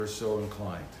So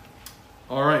inclined.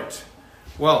 All right.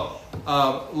 Well,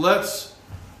 let's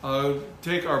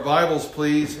take our Bibles,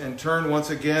 please, and turn once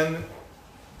again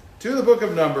to the book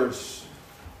of Numbers.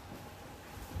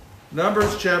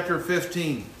 Numbers chapter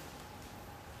 15.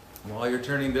 While you're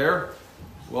turning there,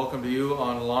 welcome to you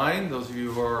online. Those of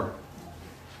you who are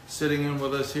sitting in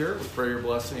with us here, we pray your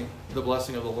blessing, the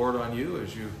blessing of the Lord on you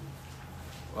as you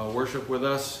worship with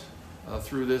us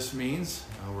through this means.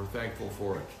 We're thankful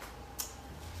for it.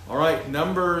 All right,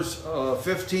 Numbers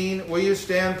 15. Will you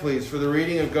stand, please, for the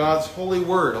reading of God's holy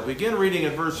word? I'll begin reading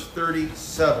at verse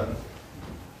 37.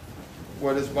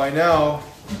 What is by now,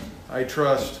 I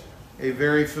trust, a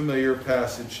very familiar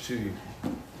passage to you.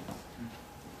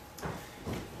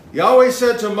 Yahweh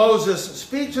said to Moses,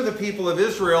 "Speak to the people of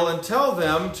Israel and tell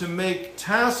them to make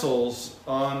tassels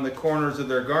on the corners of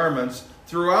their garments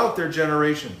throughout their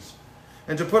generations,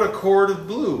 and to put a cord of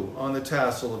blue on the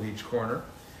tassel of each corner.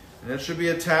 And it should be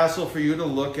a tassel for you to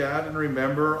look at and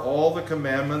remember all the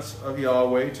commandments of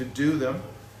Yahweh, to do them,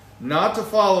 not to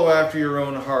follow after your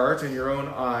own heart and your own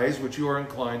eyes, which you are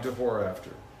inclined to whore after.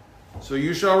 So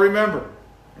you shall remember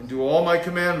and do all my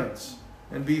commandments,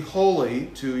 and be holy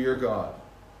to your God.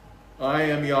 I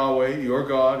am Yahweh, your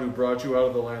God, who brought you out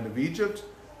of the land of Egypt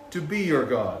to be your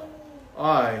God.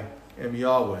 I am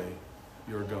Yahweh,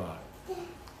 your God."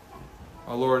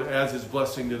 Our Lord adds his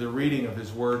blessing to the reading of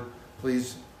his word.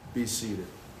 Please be seated.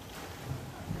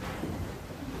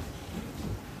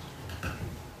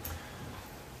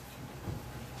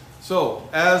 So,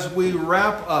 as we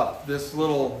wrap up this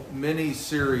little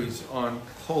mini-series on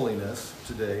holiness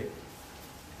today,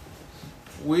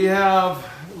 we have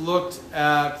looked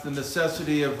at the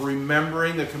necessity of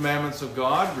remembering the commandments of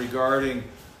God regarding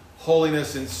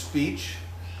holiness in speech,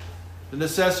 the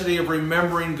necessity of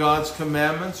remembering God's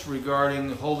commandments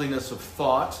regarding holiness of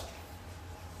thought,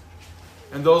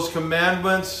 and those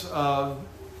commandments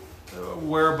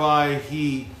whereby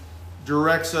he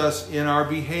directs us in our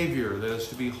behavior, that is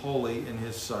to be holy in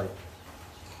his sight.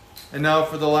 And now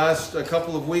for the last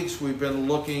couple of weeks, we've been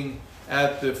looking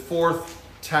at the fourth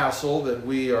tassel that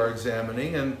we are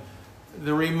examining, and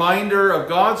the reminder of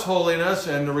God's holiness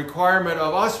and the requirement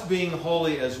of us being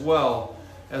holy as well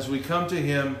as we come to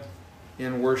him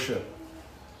in worship.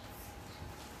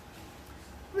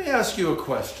 Let me ask you a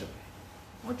question.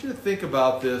 I want you to think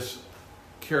about this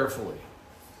carefully.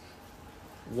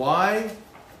 Why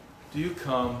do you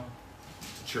come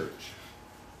to church?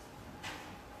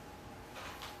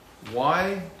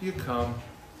 Why do you come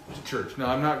to church? Now,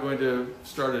 I'm not going to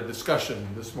start a discussion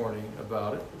this morning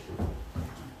about it,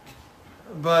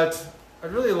 but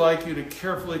I'd really like you to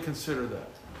carefully consider that.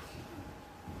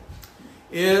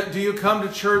 Do you come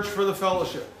to church for the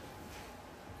fellowship?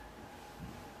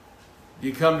 Do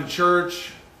you come to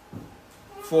church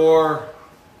for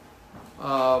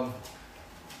the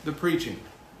preaching?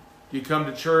 Do you come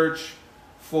to church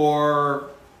for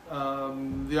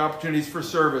the opportunities for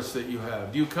service that you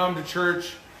have? Do you come to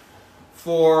church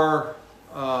for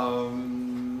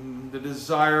the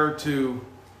desire to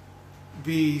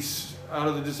be, out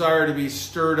of the desire to be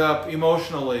stirred up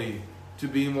emotionally, to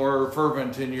be more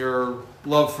fervent in your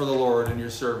love for the Lord and your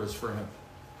service for him?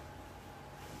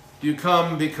 Do you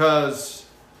come because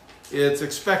it's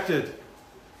expected?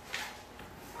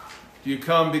 Do you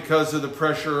come because of the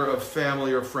pressure of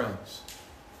family or friends?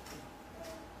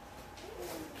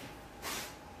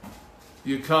 Do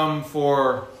you come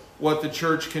for what the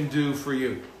church can do for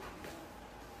you?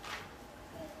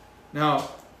 Now,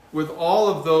 with all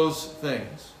of those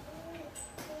things,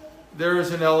 there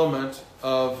is an element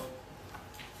of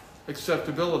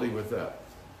acceptability with that.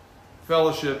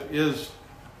 Fellowship is,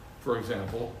 for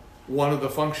example, one of the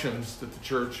functions that the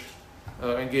church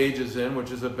engages in,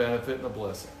 which is a benefit and a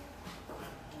blessing.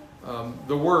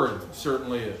 The Word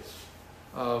certainly is.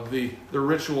 The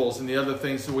rituals and the other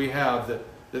things that we have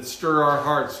that stir our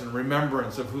hearts in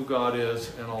remembrance of who God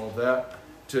is and all of that,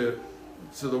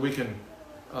 so that we can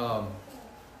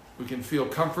feel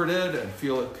comforted and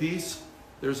feel at peace.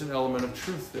 There's an element of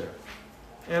truth there.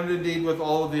 And indeed with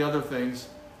all of the other things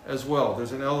as well.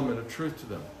 There's an element of truth to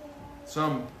them.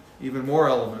 Some even more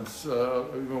elements,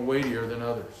 even weightier than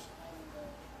others.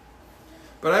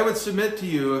 But I would submit to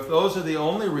you, if those are the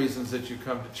only reasons that you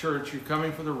come to church, you're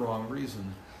coming for the wrong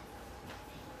reason.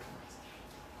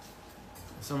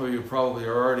 Some of you probably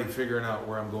are already figuring out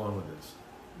where I'm going with this.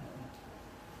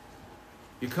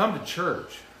 You come to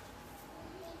church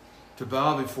to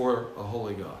bow before a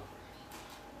holy God,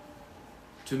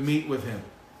 to meet with him.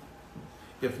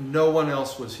 If no one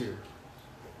else was here,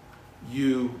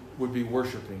 you would be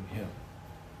worshiping him.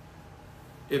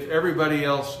 If everybody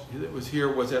else that was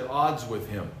here was at odds with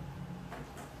him,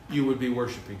 you would be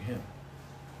worshiping Him.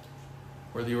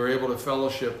 Whether you were able to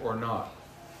fellowship or not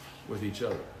with each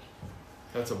other.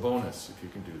 That's a bonus if you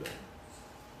can do that.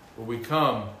 But we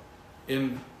come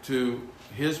into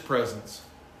His presence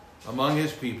among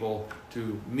His people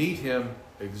to meet Him,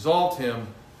 exalt Him,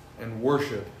 and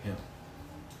worship Him.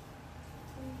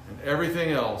 And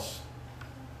everything else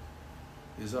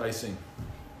is icing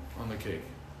on the cake.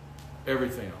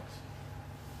 Everything else.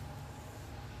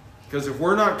 Because if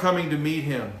we're not coming to meet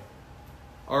Him,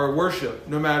 our worship,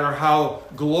 no matter how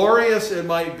glorious it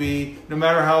might be, no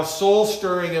matter how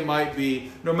soul-stirring it might be,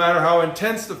 no matter how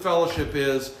intense the fellowship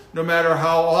is, no matter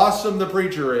how awesome the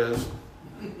preacher is,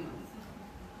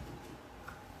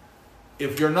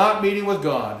 if you're not meeting with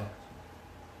God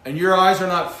and your eyes are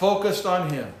not focused on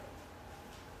Him,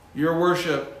 your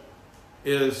worship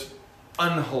is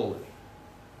unholy.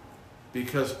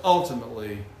 Because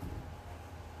ultimately,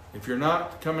 if you're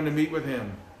not coming to meet with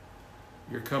Him,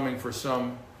 you're coming for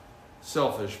some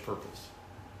selfish purpose.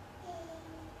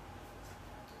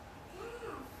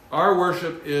 Our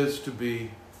worship is to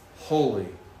be holy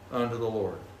unto the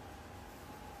Lord.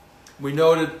 We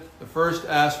noted the first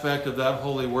aspect of that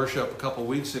holy worship a couple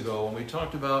weeks ago when we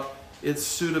talked about its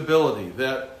suitability,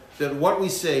 that what we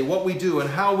say, what we do, and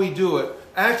how we do it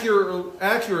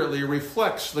accurately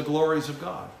reflects the glories of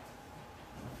God.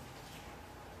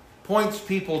 Points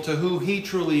people to who He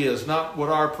truly is, not what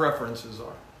our preferences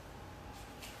are.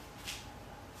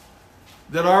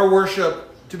 That our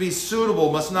worship, to be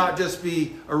suitable, must not just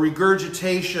be a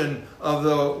regurgitation of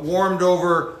the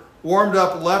warmed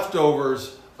up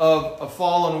leftovers of a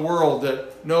fallen world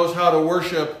that knows how to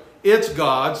worship its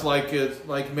gods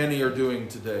like many are doing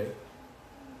today.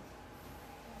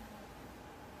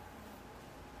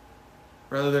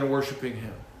 Rather than worshiping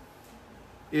Him.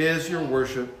 Is your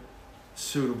worship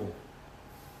suitable?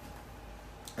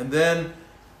 And then,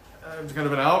 kind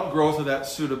of an outgrowth of that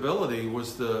suitability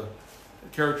was the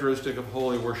characteristic of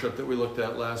holy worship that we looked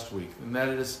at last week, and that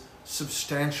it is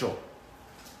substantial,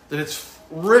 that it's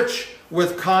rich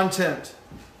with content.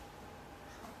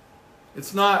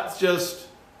 It's not just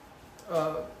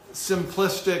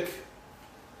simplistic,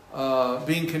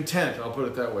 being content, I'll put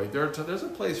it that way. There's a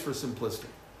place for simplistic,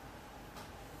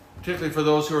 particularly for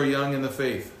those who are young in the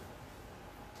faith.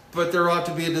 But there ought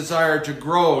to be a desire to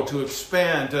grow, to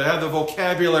expand, to have the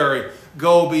vocabulary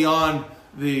go beyond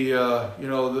the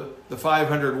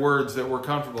 500 words that we're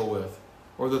comfortable with,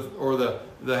 or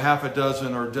the half a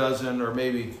dozen or dozen or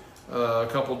maybe a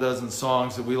couple dozen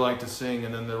songs that we like to sing,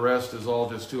 and then the rest is all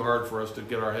just too hard for us to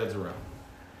get our heads around.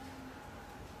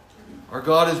 Our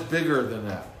God is bigger than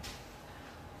that,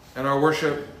 and our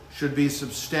worship should be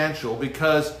substantial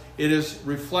because it is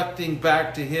reflecting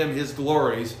back to Him His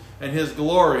glories, and His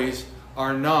glories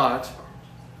are not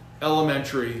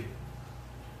elementary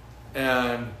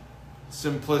and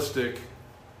simplistic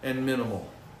and minimal.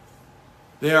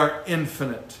 They are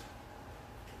infinite.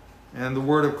 And the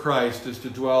word of Christ is to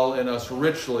dwell in us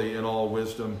richly in all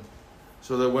wisdom,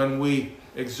 so that when we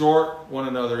exhort one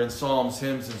another in psalms,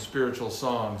 hymns, and spiritual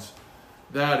songs,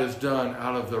 that is done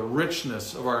out of the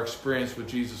richness of our experience with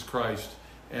Jesus Christ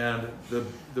and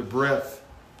the breadth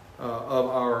of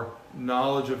our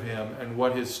knowledge of Him and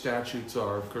what His statutes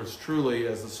are. Of course, truly,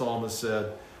 as the psalmist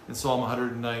said in Psalm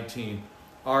 119,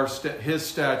 His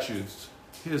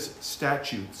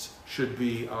statutes should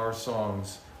be our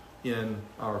songs in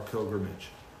our pilgrimage.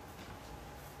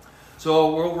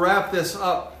 So we'll wrap this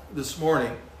up this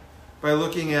morning by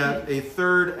looking at a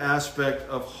third aspect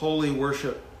of holy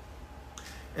worship.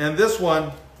 And this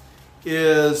one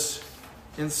is,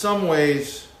 in some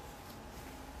ways,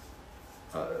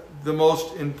 the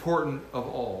most important of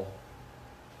all.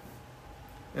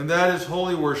 And that is,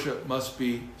 holy worship must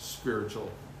be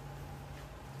spiritual.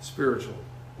 Spiritual.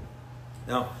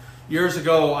 Now, years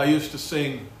ago, I used to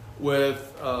sing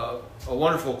with a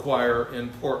wonderful choir in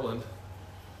Portland.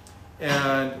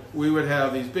 And we would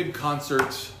have these big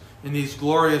concerts in these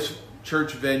glorious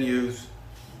church venues,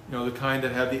 the kind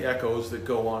that have the echoes that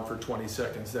go on for 20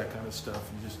 seconds, that kind of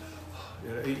stuff.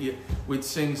 And we'd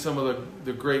sing some of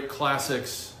the great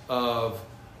classics of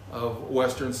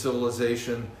Western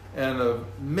civilization, and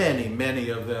many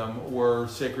of them were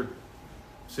sacred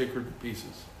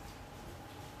pieces.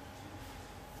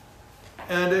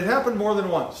 And it happened more than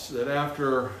once that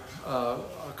after a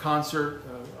concert,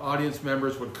 audience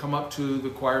members would come up to the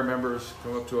choir members,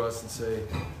 come up to us and say,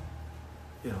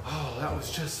 oh, that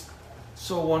was just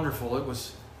so wonderful. It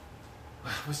was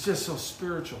just so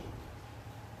spiritual.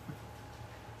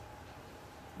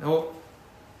 Now,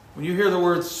 when you hear the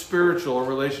word spiritual in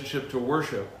relationship to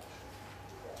worship,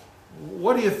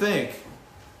 what do you think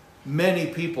many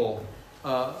people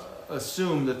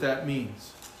assume that that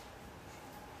means?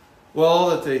 Well,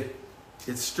 that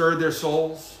it stirred their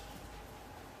souls,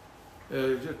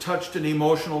 it touched an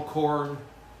emotional chord,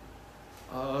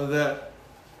 that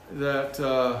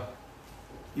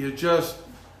it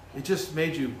just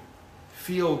made you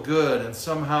feel good and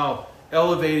somehow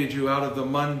elevated you out of the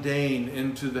mundane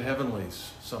into the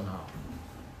heavenlies somehow.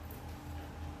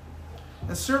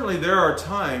 And certainly there are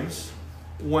times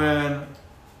when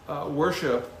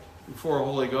worship before a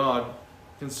holy God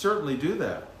can certainly do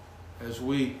that, as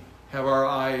we have our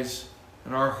eyes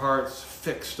and our hearts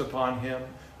fixed upon Him,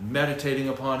 meditating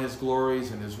upon His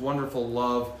glories and His wonderful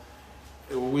love.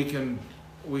 We can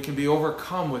be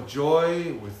overcome with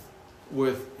joy,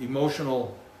 with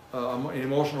emotional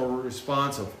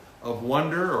response of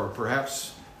wonder, or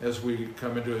perhaps as we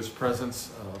come into His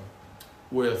presence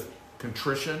with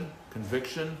contrition,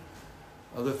 conviction,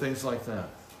 other things like that.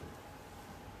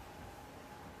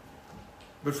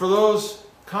 But for those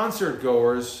concert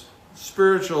goers,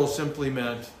 spiritual simply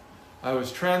meant I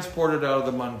was transported out of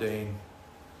the mundane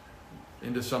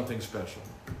into something special.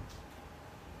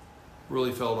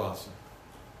 Really felt awesome.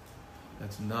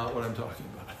 That's not what I'm talking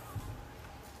about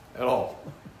at all.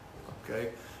 Okay?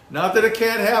 Not that it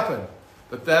can't happen,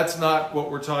 but that's not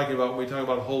what we're talking about when we talk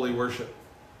about holy worship.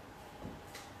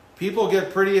 People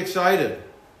get pretty excited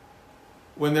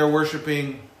when they're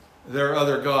worshiping their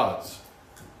other gods.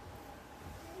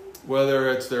 Whether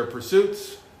it's their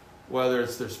pursuits, whether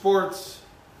it's their sports,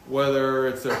 whether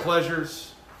it's their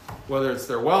pleasures, whether it's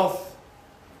their wealth,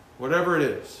 whatever it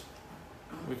is.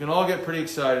 We can all get pretty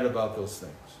excited about those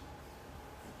things.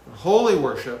 Holy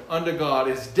worship unto God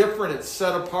is different. It's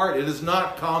set apart. It is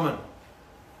not common.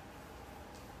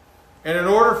 And in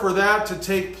order for that to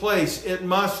take place, it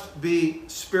must be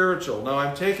spiritual. Now,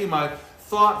 I'm taking my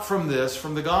thought from this,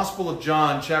 from the Gospel of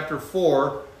John, chapter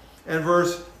 4, and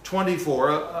verse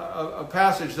 24, a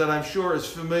passage that I'm sure is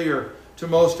familiar to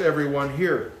most everyone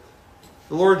here.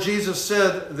 The Lord Jesus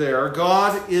said there,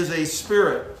 God is a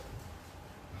spirit,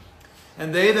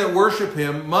 and they that worship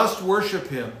Him must worship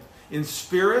Him in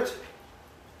spirit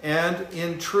and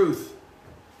in truth.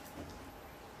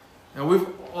 Now, we've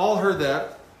all heard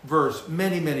that verse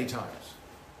many, many times.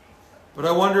 But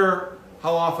I wonder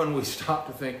how often we stop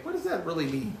to think, what does that really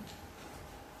mean?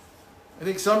 I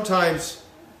think sometimes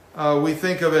we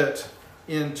think of it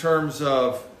in terms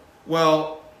of,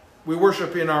 well, we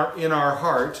worship in our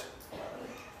heart.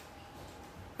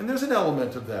 And there's an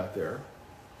element of that there.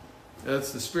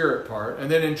 That's the spirit part. And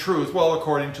then in truth, well,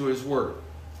 according to His Word.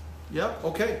 Yep,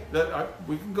 okay,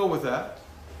 we can go with that.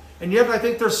 And yet I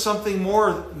think there's something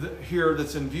more here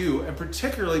that's in view, and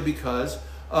particularly because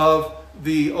of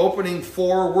the opening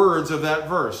 4 words of that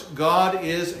verse. God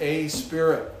is a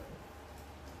spirit.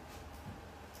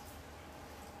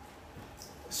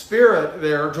 Spirit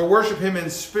there, to worship Him in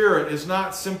spirit, is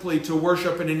not simply to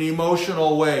worship in an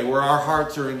emotional way where our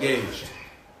hearts are engaged,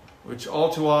 which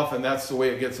all too often that's the way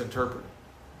it gets interpreted.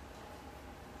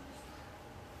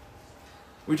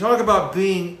 We talk about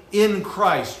being in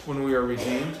Christ when we are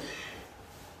redeemed.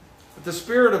 But the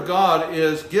Spirit of God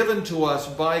is given to us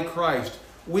by Christ.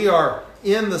 We are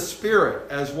in the Spirit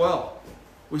as well.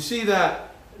 We see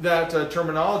that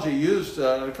terminology used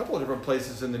in a couple of different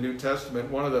places in the New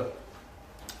Testament. One of the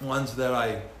ones that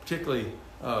I particularly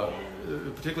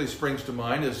springs to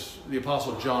mind is the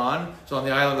Apostle John. It's on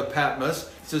the island of Patmos.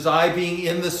 It says, I being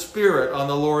in the Spirit on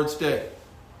the Lord's day.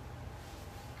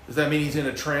 Does that mean he's in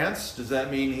a trance? Does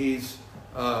that mean he's,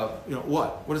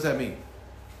 what? What does that mean?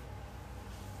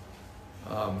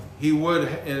 He would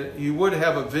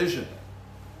have a vision.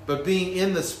 But being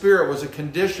in the Spirit was a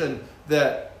condition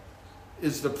that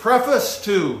is the preface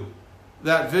to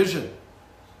that vision.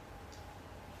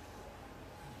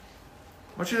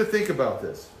 I want you to think about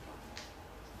this.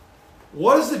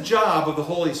 What is the job of the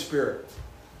Holy Spirit?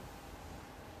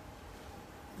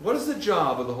 What is the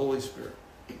job of the Holy Spirit?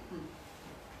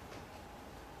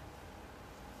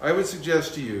 I would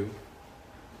suggest to you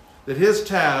that His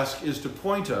task is to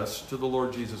point us to the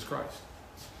Lord Jesus Christ.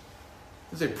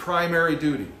 It's a primary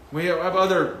duty. We have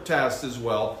other tasks as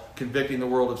well, convicting the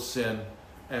world of sin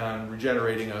and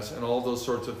regenerating us and all those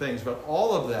sorts of things. But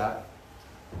all of that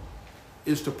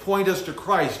is to point us to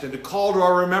Christ and to call to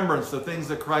our remembrance the things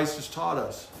that Christ has taught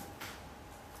us.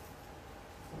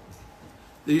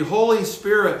 The Holy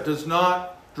Spirit does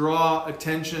not draw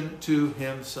attention to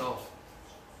Himself.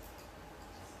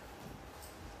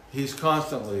 He's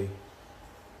constantly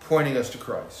pointing us to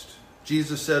Christ.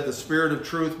 Jesus said, the Spirit of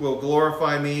truth will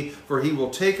glorify me, for He will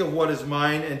take of what is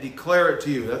mine and declare it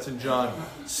to you. That's in John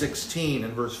 16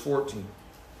 and verse 14.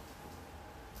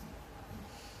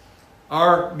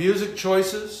 Our music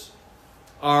choices,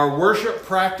 our worship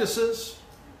practices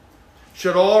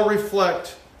should all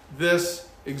reflect this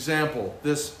example,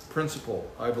 this principle,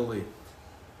 I believe.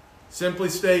 Simply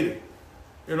stated,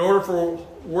 in order for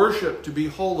worship to be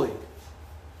holy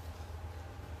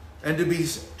and to be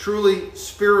truly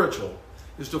spiritual,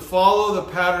 is to follow the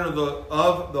pattern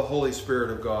of the Holy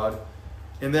Spirit of God,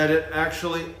 in that it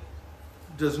actually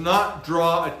does not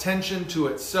draw attention to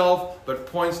itself, but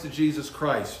points to Jesus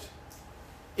Christ.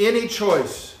 Any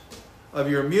choice of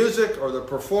your music or the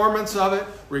performance of it,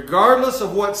 regardless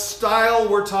of what style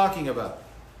we're talking about.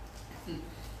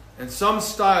 And some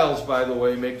styles, by the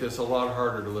way, make this a lot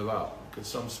harder to live out, because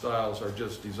some styles are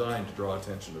just designed to draw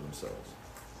attention to themselves.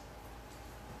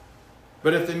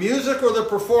 But if the music or the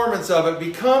performance of it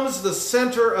becomes the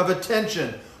center of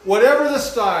attention, whatever the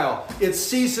style, it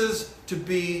ceases to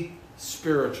be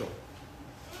spiritual.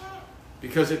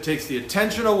 Because it takes the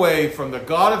attention away from the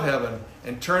God of heaven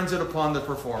and turns it upon the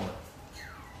performer.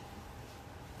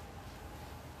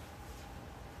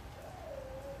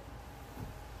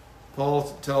 Paul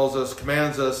tells us,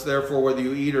 commands us, therefore, whether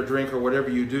you eat or drink or whatever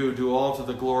you do, do all to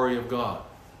the glory of God.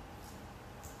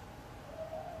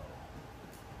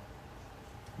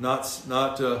 Not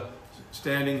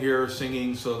standing here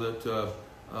singing so that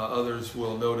others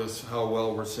will notice how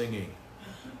well we're singing.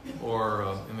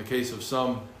 Or in the case of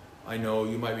some, I know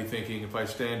you might be thinking, if I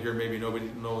stand here, maybe nobody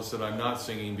knows that I'm not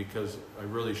singing because I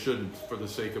really shouldn't, for the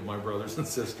sake of my brothers and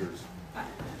sisters.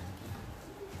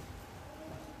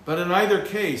 But in either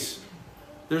case,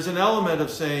 there's an element of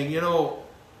saying,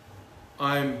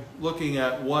 I'm looking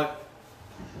at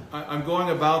I'm going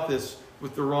about this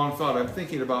with the wrong thought. I'm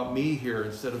thinking about me here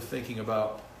instead of thinking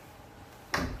about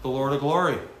the Lord of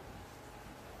glory.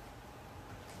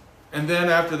 And then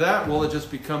after that, it just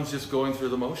becomes just going through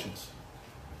the motions.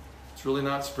 It's really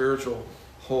not spiritual,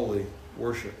 holy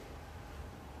worship.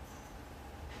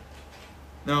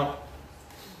 Now,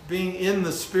 being in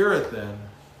the Spirit then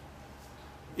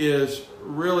is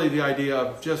really the idea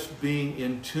of just being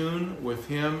in tune with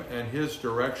Him and His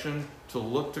direction to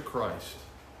look to Christ.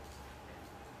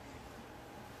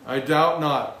 I doubt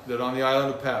not that on the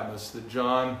island of Patmos that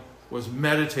John was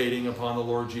meditating upon the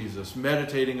Lord Jesus,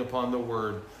 meditating upon the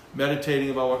Word, meditating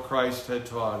about what Christ had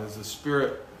taught as the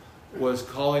Spirit was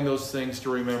calling those things to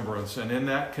remembrance. And in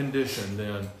that condition,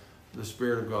 then, the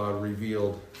Spirit of God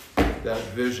revealed that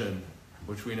vision,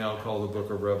 which we now call the book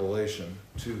of Revelation,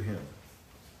 to him.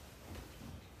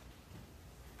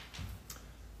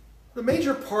 The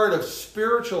major part of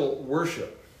spiritual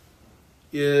worship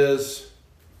is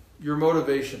your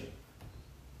motivation.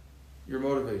 Your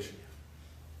motivation.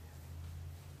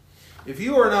 If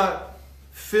you are not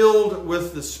filled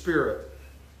with the Spirit,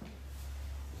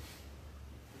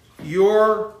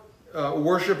 your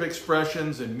worship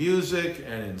expressions in music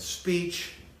and in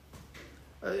speech,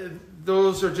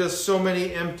 those are just so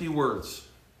many empty words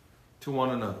to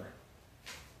one another.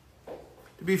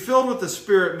 To be filled with the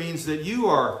Spirit means that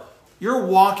you're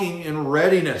walking in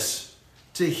readiness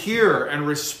to hear and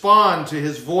respond to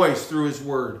His voice through His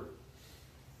Word.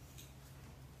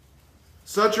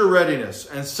 Such a readiness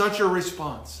and such a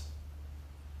response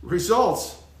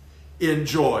results in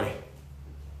joy.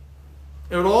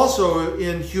 And also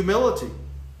in humility.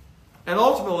 And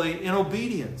ultimately in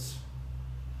obedience.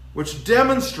 Which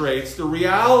demonstrates the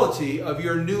reality of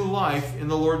your new life in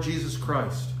the Lord Jesus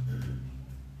Christ.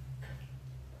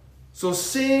 So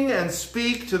sing and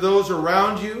speak to those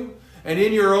around you and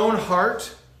in your own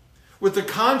heart with the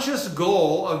conscious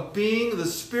goal of being the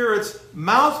Spirit's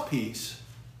mouthpiece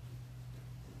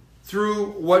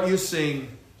through what you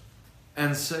sing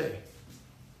and say.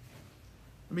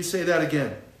 Let me say that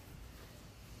again.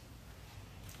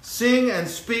 Sing and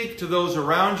speak to those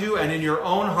around you and in your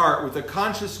own heart with the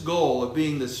conscious goal of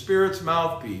being the Spirit's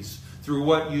mouthpiece through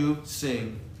what you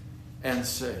sing and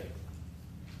say.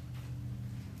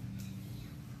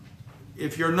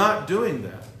 If you're not doing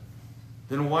that,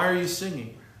 then why are you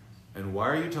singing? And why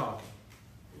are you talking?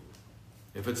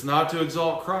 If it's not to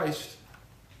exalt Christ,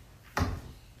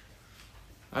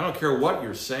 I don't care what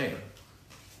you're saying.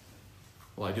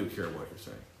 Well, I do care what you're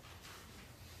saying.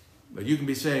 But you can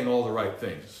be saying all the right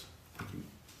things.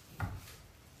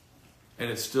 And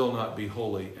it still not be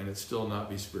holy, and it still not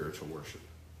be spiritual worship.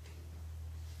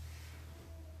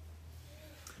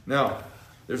 Now,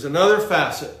 there's another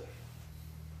facet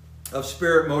of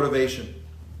spirit motivation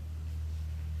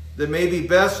that may be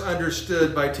best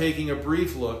understood by taking a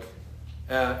brief look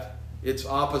at its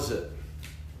opposite,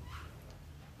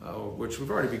 which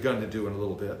we've already begun to do in a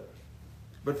little bit.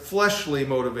 But fleshly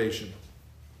motivation.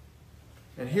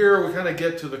 And here we kind of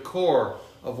get to the core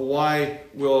of why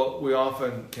we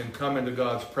often can come into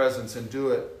God's presence and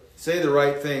do it say the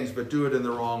right things, but do it in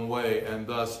the wrong way, and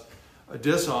thus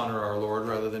dishonor our Lord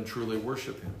rather than truly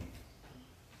worship Him.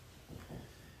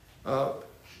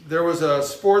 There was a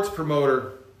sports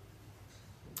promoter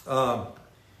some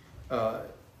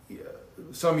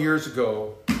years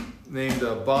ago named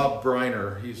Bob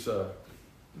Briner. He's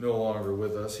no longer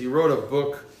with us. He wrote a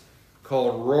book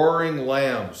called Roaring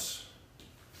Lambs.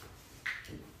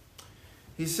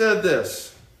 He said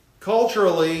this: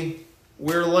 culturally,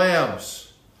 we're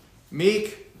lambs,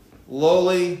 meek,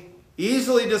 lowly,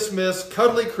 easily dismissed,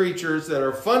 cuddly creatures that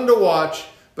are fun to watch,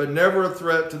 but never a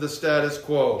threat to the status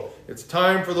quo. It's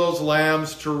time for those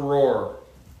lambs to roar.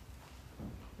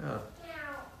 Yeah.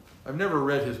 I've never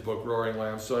read his book, Roaring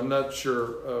Lambs, so I'm not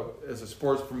sure, as a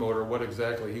sports promoter, what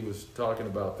exactly he was talking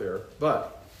about there.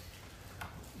 But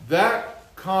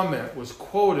that comment was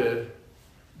quoted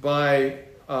by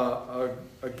a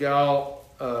gal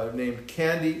named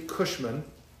Candy Cushman,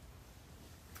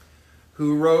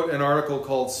 who wrote an article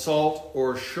called Salt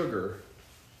or Sugar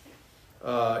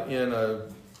in a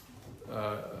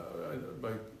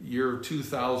year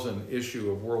 2000 issue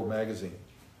of World Magazine,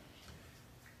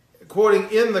 quoting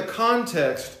in the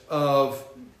context of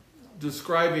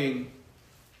describing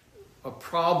a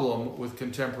problem with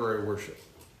contemporary worship.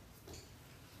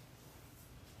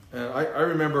 And I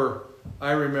remember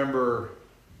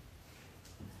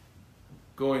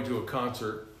going to a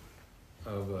concert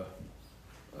of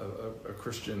a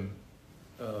Christian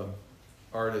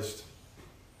artist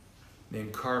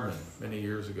named Carmen many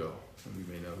years ago. Some of you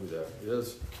may know who that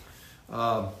is.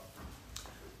 I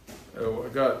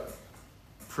got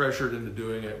pressured into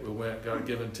doing it. We went, got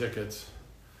given tickets,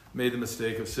 made the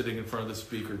mistake of sitting in front of the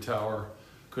speaker tower.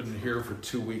 Couldn't hear for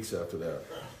 2 weeks after that.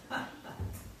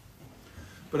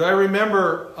 But I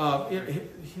remember,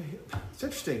 it's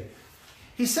interesting.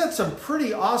 He said some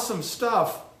pretty awesome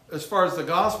stuff as far as the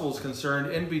gospel is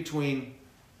concerned in between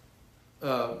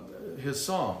his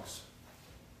songs.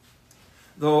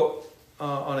 Though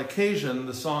on occasion,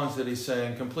 the songs that he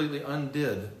sang completely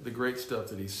undid the great stuff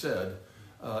that he said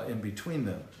in between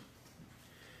them.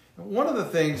 One of the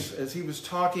things, as he was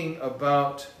talking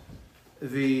about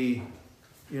the,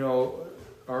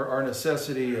 our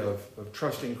necessity of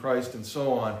trusting Christ and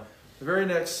so on, the very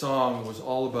next song was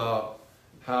all about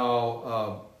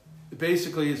how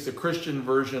basically it's the Christian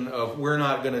version of "we're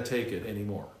not going to take it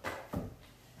anymore."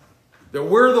 That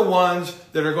we're the ones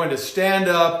that are going to stand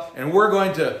up and we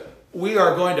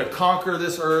are going to conquer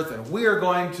this earth, and we are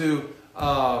going to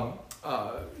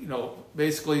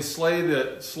basically slay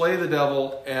the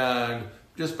devil, and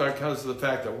just because of the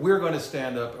fact that we're going to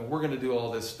stand up and we're going to do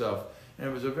all this stuff. And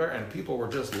it was and people were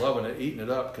just loving it, eating it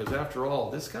up, because after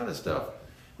all, this kind of stuff,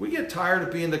 we get tired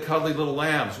of being the cuddly little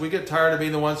lambs. We get tired of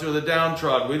being the ones who are the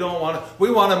downtrodden.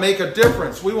 We want to make a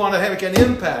difference. We want to make an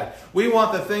impact. We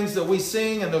want the things that we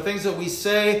sing and the things that we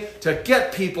say to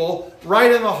get people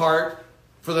right in the heart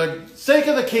for the sake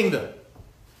of the kingdom.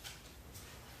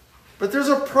 But there's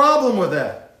a problem with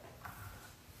that.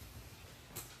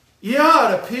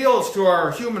 Yeah, it appeals to our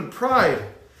human pride,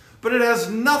 but it has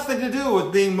nothing to do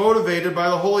with being motivated by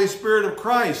the Holy Spirit of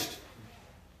Christ.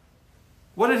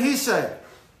 What did he say?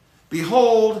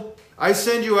 "Behold, I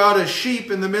send you out as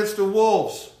sheep in the midst of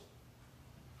wolves.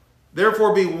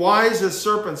 Therefore be wise as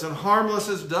serpents and harmless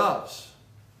as doves."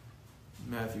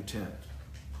 Matthew 10.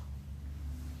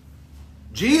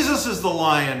 Jesus is the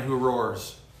lion who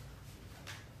roars.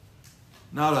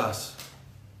 Not us.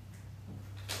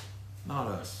 Not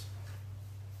us.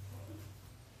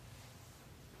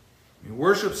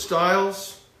 Worship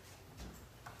styles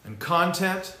and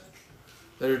content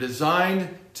that are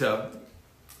designed to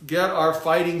get our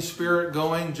fighting spirit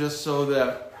going just so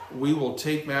that we will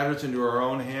take matters into our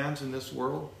own hands in this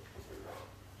world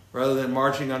rather than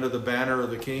marching under the banner of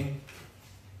the King.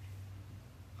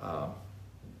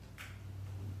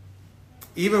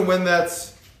 Even when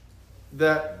that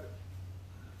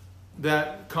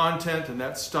content and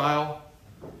that style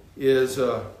is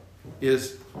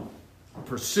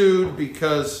pursued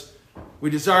because we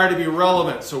desire to be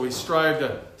relevant, so we strive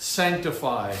to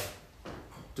sanctify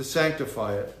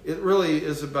it. It really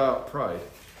is about pride.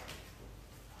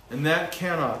 And that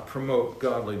cannot promote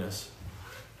godliness.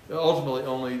 It ultimately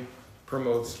only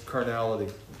promotes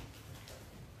carnality.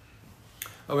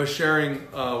 I was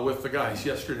sharing with the guys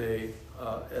yesterday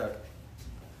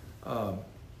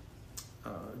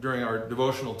during our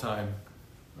devotional time.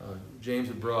 James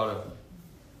had brought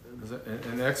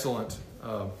an excellent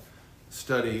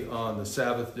study on the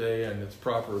Sabbath day and its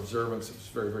proper observance. It was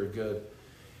very, very good.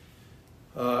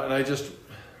 And I just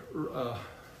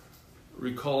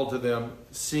recalled to them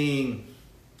seeing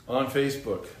on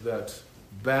Facebook that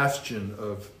bastion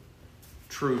of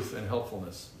truth and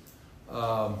helpfulness.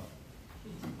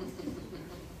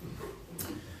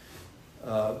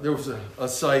 There was a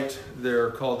site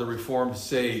there called the Reformed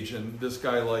Sage, and this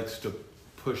guy likes to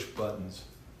push buttons.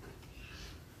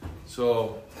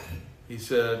 So he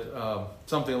said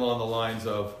something along the lines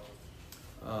of,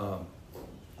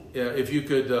 if you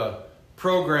could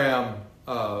program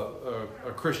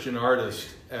a Christian artist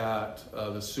at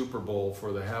the Super Bowl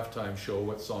for the halftime show,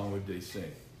 what song would they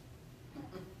sing?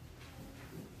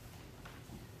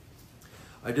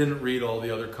 I didn't read all the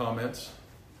other comments.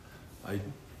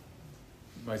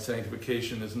 My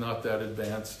sanctification is not that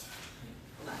advanced,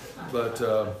 but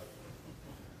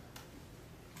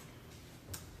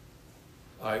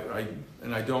I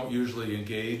don't usually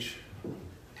engage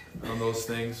on those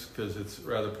things because it's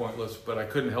rather pointless, but I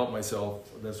couldn't help myself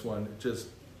on this one.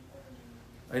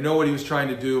 I know what he was trying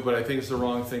to do, but I think it's the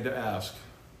wrong thing to ask.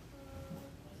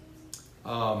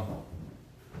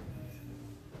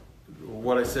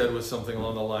 What I said was something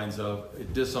along the lines of,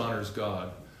 it dishonors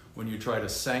God when you try to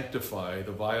sanctify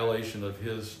the violation of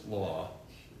his law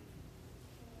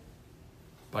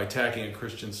by tacking a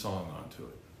Christian song onto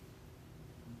it.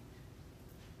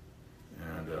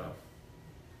 And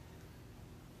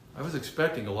I was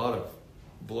expecting a lot of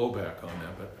blowback on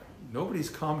that, but nobody's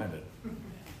commented.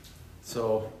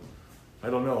 So I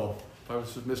don't know if I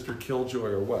was Mr. Killjoy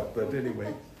or what, but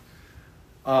anyway.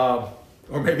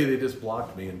 Or maybe they just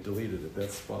blocked me and deleted it.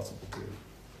 That's possible too.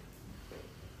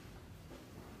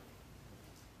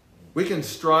 We can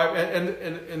strive, and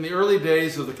in the early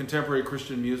days of the contemporary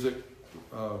Christian music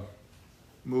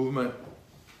movement,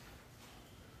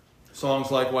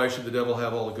 songs like "Why Should the Devil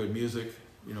Have All the Good Music,"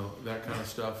 that kind of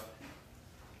stuff.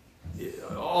 It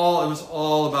was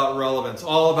all about relevance,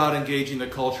 all about engaging the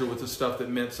culture with the stuff that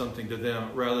meant something to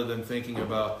them, rather than thinking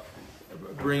about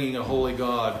bringing a holy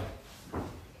God,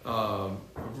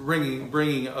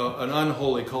 bringing an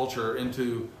unholy culture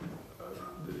into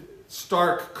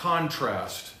stark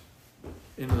contrast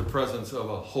into the presence of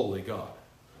a holy God.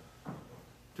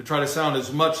 To try to sound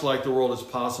as much like the world as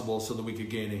possible so that we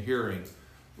could gain a hearing,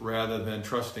 rather than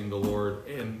trusting the Lord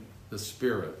in the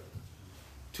Spirit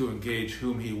to engage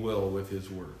whom he will with his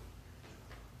word.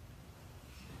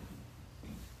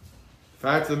 The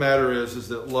fact of the matter is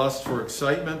that lust for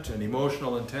excitement and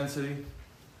emotional intensity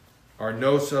are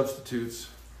no substitutes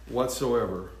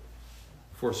whatsoever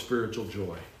for spiritual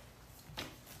joy.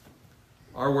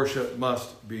 Our worship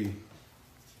must be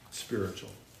spiritual.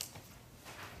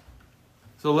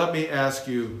 So let me ask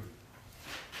you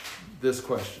this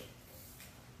question.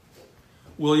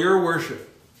 Will your worship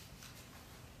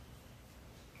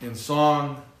in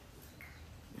song,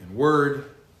 in word,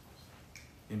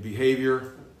 in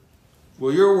behavior,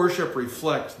 will your worship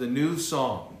reflect the new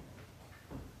song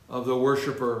of the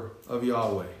worshiper of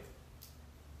Yahweh?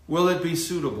 Will it be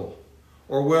suitable,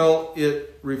 or will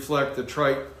it reflect the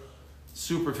trite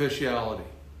superficiality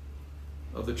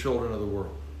of the children of the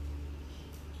world?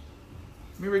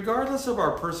 I mean, regardless of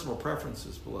our personal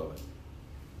preferences, beloved,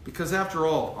 because after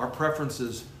all, our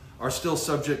preferences are still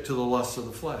subject to the lusts of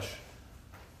the flesh.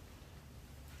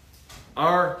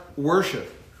 Our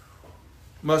worship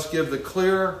must give the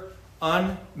clear,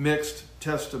 unmixed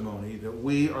testimony that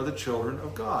we are the children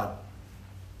of God,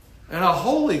 and a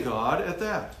holy God at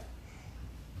that.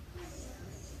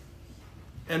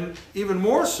 And even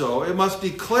more so, it must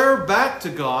declare back to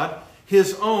God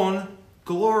his own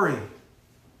glory.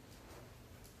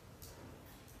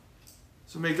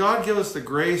 So may God give us the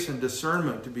grace and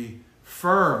discernment to be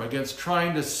firm against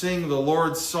trying to sing the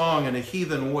Lord's song in a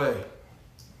heathen way.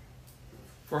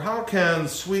 For how can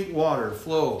sweet water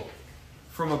flow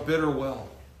from a bitter well?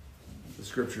 The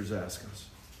scriptures ask us.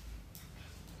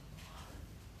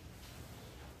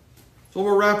 So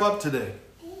we'll wrap up today.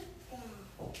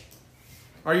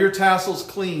 Are your tassels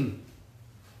clean?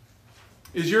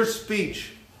 Is your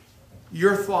speech,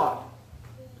 your thought,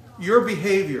 your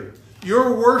behavior,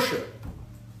 your worship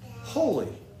holy?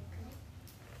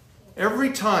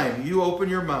 Every time you open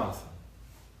your mouth,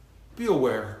 be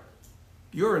aware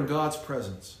you're in God's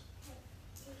presence.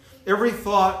 Every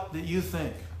thought that you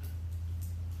think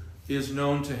is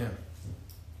known to him.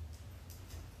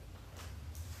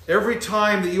 Every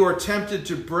time that you are tempted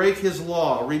to break his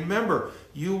law, remember,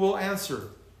 you will answer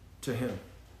to him.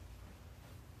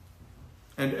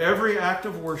 And every act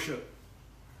of worship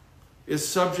is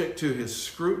subject to his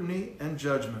scrutiny and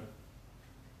judgment.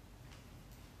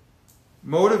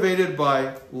 Motivated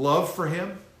by love for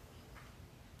him,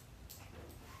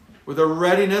 with a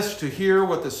readiness to hear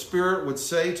what the Spirit would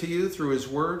say to you through his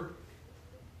word,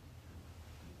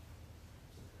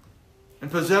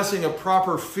 and possessing a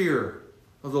proper fear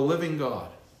of the living God.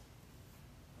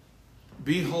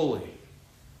 Be holy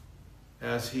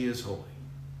as he is holy.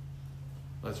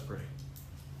 Let's pray.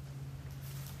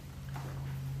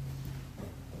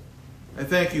 I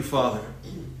thank you, Father,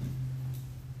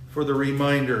 for the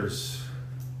reminders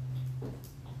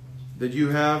that you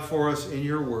have for us in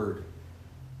your word.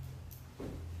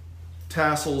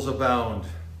 Tassels abound.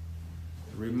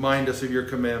 Remind us of your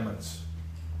commandments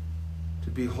to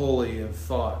be holy in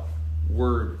thought,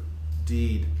 word,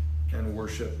 deed, and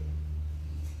worship.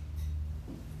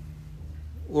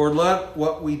 Lord, let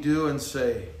what we do and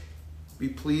say be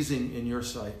pleasing in your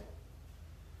sight.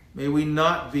 May we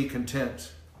not be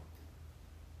content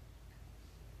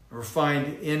or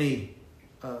find any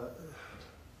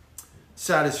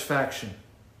satisfaction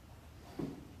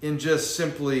in just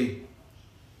simply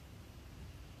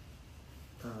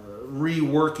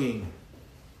reworking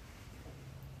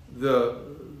the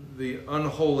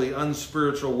unholy,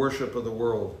 unspiritual worship of the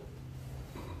world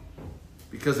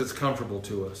because it's comfortable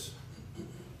to us.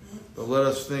 But let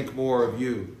us think more of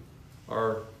you,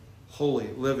 our holy,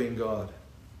 living God.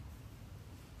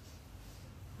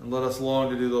 And let us long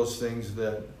to do those things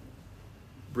that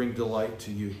bring delight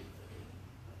to you.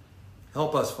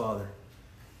 Help us, Father,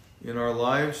 in our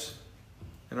lives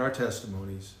and our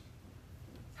testimonies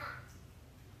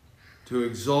to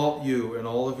exalt you in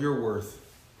all of your worth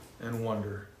and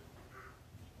wonder.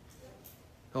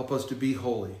 Help us to be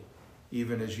holy,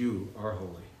 even as you are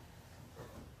holy.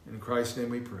 In Christ's name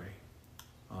we pray.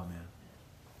 Amen.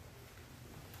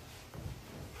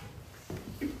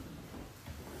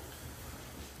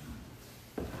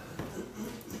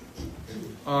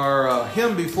 Our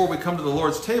hymn before we come to the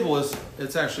Lord's table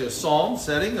it's actually a psalm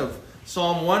setting of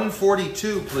Psalm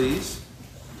 142, please.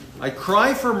 I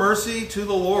cry for mercy to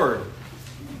the Lord.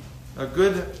 A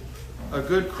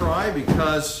good cry,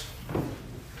 because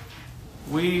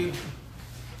we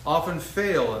often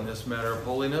fail in this matter of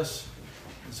holiness.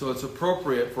 And so it's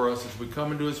appropriate for us as we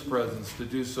come into his presence to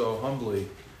do so humbly,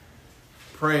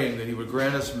 praying that he would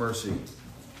grant us mercy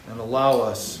and allow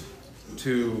us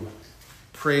to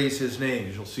praise his name,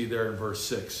 as you'll see there in verse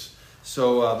 6.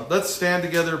 So let's stand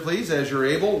together, please, as you're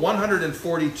able.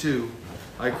 142,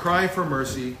 I cry for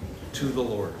mercy to the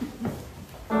Lord.